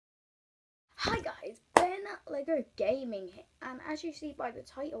Hi guys, Ben Lego Gaming here, and as you see by the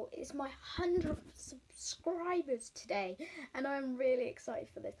title, it's my 100th subscribers today, and I'm really excited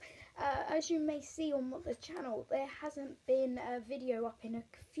for this. As you may see on the channel, there hasn't been a video up in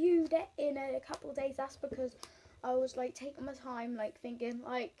a couple of days. That's because I was like taking my time, like thinking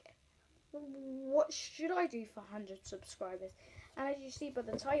like, what should I do for 100 subscribers? And as you see by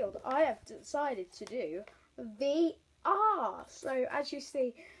the title, I have decided to do VR. So as you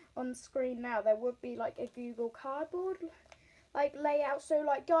see on the screen now, there would be like a Google Cardboard like layout. So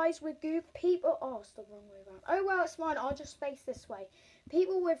like guys with Google people, oh, it's the wrong way around. Oh well, it's fine. I'll just face this way.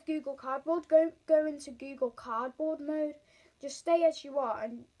 People with Google Cardboard, go into Google Cardboard mode. Just stay as you are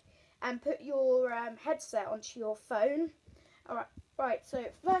and put your headset onto your phone. All right. Right, so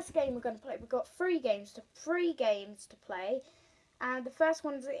first game we're going to play, we've got three games to play, and the first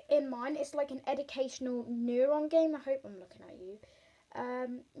one's in mine. It's like an educational neuron game. I hope I'm looking at you.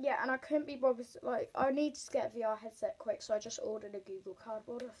 Yeah, and I couldn't be bothered, like, I need to get a VR headset quick, so I just ordered a Google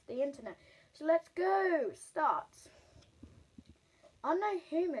Cardboard off the internet. So let's go, start. Unknown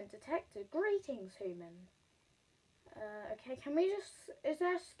human detected. Greetings, human. Okay, can we just, is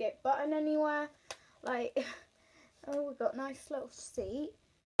there a skip button anywhere? Like... Oh, we've got a nice little seat.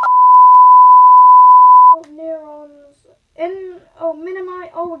 Neurons minimize.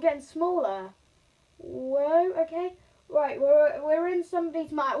 Oh, we're getting smaller. Whoa. Okay. Right. We're in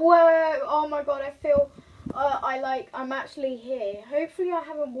somebody's map. Whoa. Oh my God. I feel. I'm actually here. Hopefully, I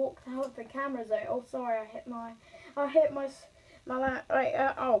haven't walked out of the camera zone. Oh, sorry. I hit my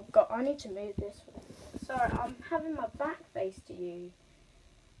right. Oh God. I need to move this. Sorry. I'm having my back face to you.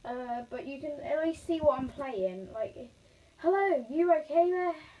 But you can at least see what I'm playing. Like, hello, you okay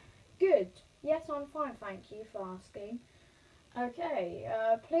there? Good. Yes, I'm fine, thank you for asking. Okay,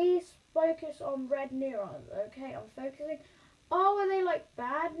 please focus on red neurons. Okay, I'm focusing. Oh, are they like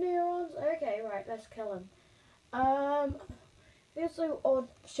bad neurons? Okay, right, let's kill them. Feels so odd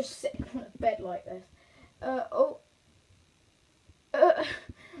just sitting on a bed like this.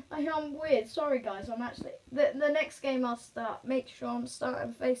 I'm weird. Sorry, guys. I'm actually the next game I'll start. Make sure I'm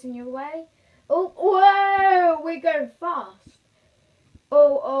starting facing your way. Oh, whoa! We're going fast.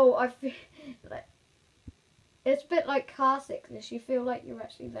 Oh! I feel like it's a bit like car sickness. You feel like you're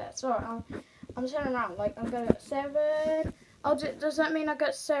actually there. Sorry, I'm turning around. Like I'm going at 7. Oh, does that mean I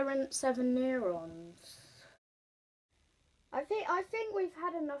got seven neurons? I think we've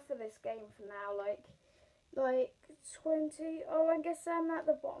had enough of this game for now. Like 20. Oh, I guess I'm at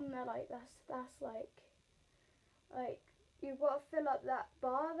the bottom there. Like that's like you've got to fill up that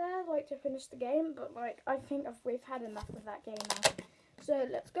bar there, like to finish the game. But like I think we've had enough of that game now. So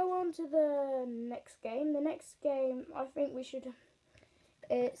let's go on to the next game. The next game I think we should.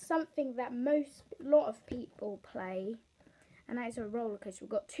 It's something that a lot of people play, and that is a roller coaster.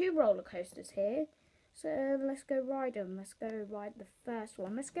 We've got 2 roller coasters here. So let's go ride them. Let's go ride the first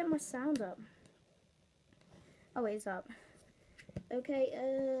one. Let's get my sound up. Oh, it's up. Okay,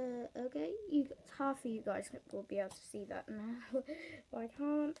 okay. Half of you guys will be able to see that now. But I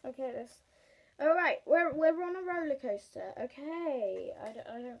can't. Okay, let's. All right, we're on a roller coaster. Okay,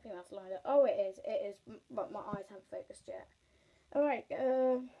 I don't think that's lined up. Oh, it is, but my eyes haven't focused yet. All right,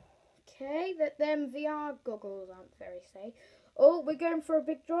 okay. Them VR goggles aren't very safe. Oh, we're going for a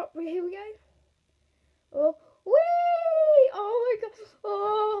big drop. Here we go. Oh, whee! Oh my God!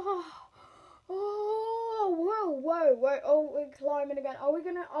 Oh. Oh, whoa. Oh, we're climbing again. Are we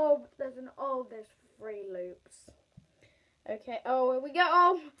gonna, there's 3 loops. Okay, oh, here we go.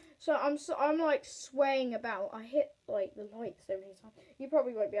 Oh, so I'm like swaying about. I hit like the lights so many times. You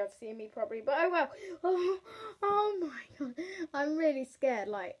probably won't be able to see me probably, but oh well. Oh my God. I'm really scared.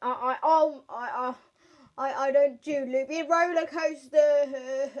 Like, I don't do loopy roller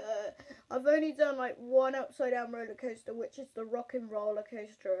coaster. I've only done like one upside down roller coaster, which is the Rock and Roller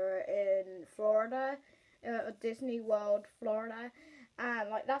Coaster in Florida, Disney World, Florida, and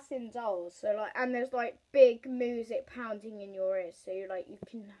like that's indoors. So like, and there's like big music pounding in your ears, so you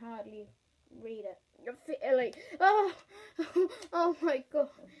can hardly read it. You're like, oh my God,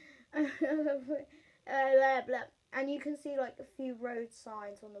 blah, blah. And you can see like a few road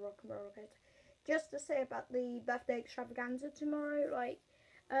signs on the Rock and Roller Coaster. Just to say about the birthday extravaganza tomorrow, like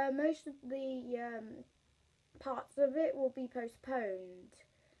most of the parts of it will be postponed.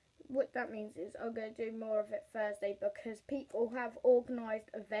 What that means is I'm going to do more of it Thursday because people have organised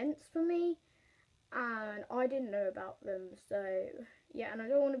events for me and I didn't know about them. So yeah, and I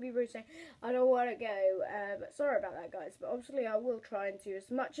don't want to be rude saying I don't want to go, but sorry about that, guys. But obviously I will try and do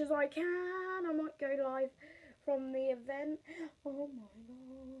as much as I can. I might go live from the event. Oh my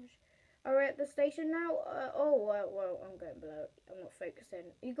gosh. Are we at the station now? Well, I'm going below. I'm not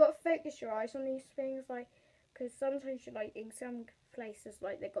focusing. You got to focus your eyes on these things, like, because sometimes you like in some places,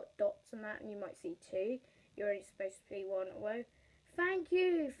 like they got dots and that, and you might see two. You're only supposed to be one. Whoa! Thank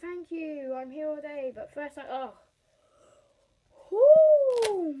you. I'm here all day, but first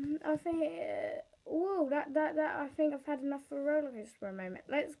whoo! I think. Whoa! That. I think I've had enough for a roller coaster for a moment.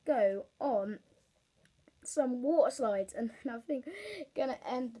 Let's go on some water slides, and then I think gonna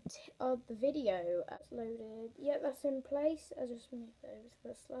end the video. That's loaded. Yeah, that's in place. I just move over to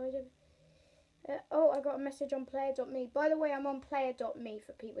the slider. Oh, I got a message on player.me. By the way, I'm on player.me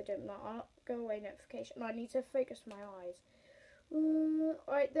for people who don't know. Go away notification. I need to focus my eyes.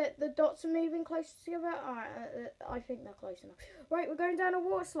 Right, the dots are moving closer together. Alright, I think they're close enough. Right, we're going down a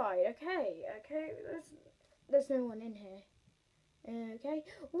water slide. Okay. There's no one in here. Okay.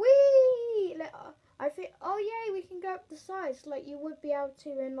 Whee! I think. Oh yay! We can go up the sides like you would be able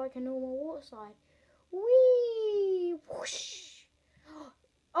to in like a normal water slide. Whee! Whoosh!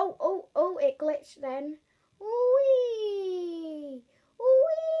 Oh! It glitched then. Whee!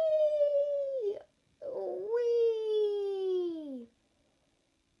 Whee! Whee!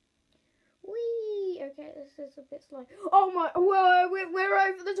 Whee! Okay, this is a bit slow. Oh my! Whoa! We're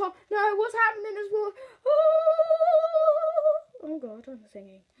over the top. No, what's happening is what? Oh god, I'm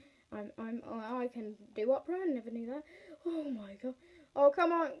singing. I can do opera. I never knew that. Oh my god. Oh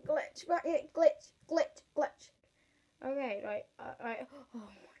come on, glitch back it, glitch. Okay, right. Oh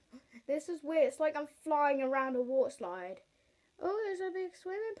my god, this is weird. It's like I'm flying around a water slide. Oh, there's a big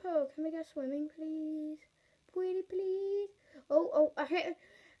swimming pool. Can we go swimming, please? Pretty please. Oh, I hit.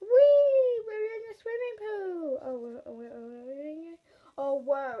 Whee! We're in the swimming pool. We're in it. Oh,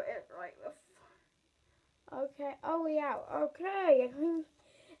 whoa! It's right. Okay. Oh, we out. Okay. I think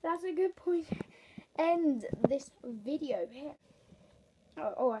that's a good point to end this video here.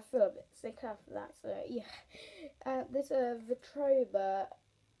 I feel a bit sick after that. So yeah. This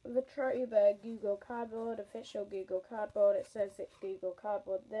Vitroba Google Cardboard, official Google Cardboard. It says it's Google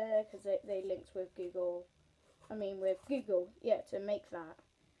Cardboard there because they linked with Google. With Google, yeah, to make that.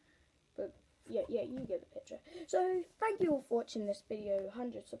 But yeah, you get the picture. So thank you all for watching this video.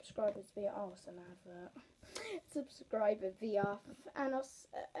 100 subscribers via awesome advert. Subscriber via, and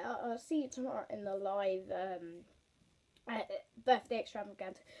I'll see you tomorrow in the live birthday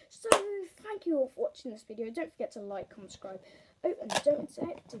extravaganza. So thank you all for watching this video. Don't forget to like, comment, subscribe. Oh, and don't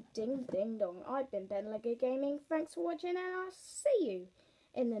forget to ding dong. I've been Ben Lego Gaming. Thanks for watching, and I'll see you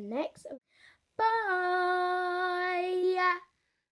in the next. Bye.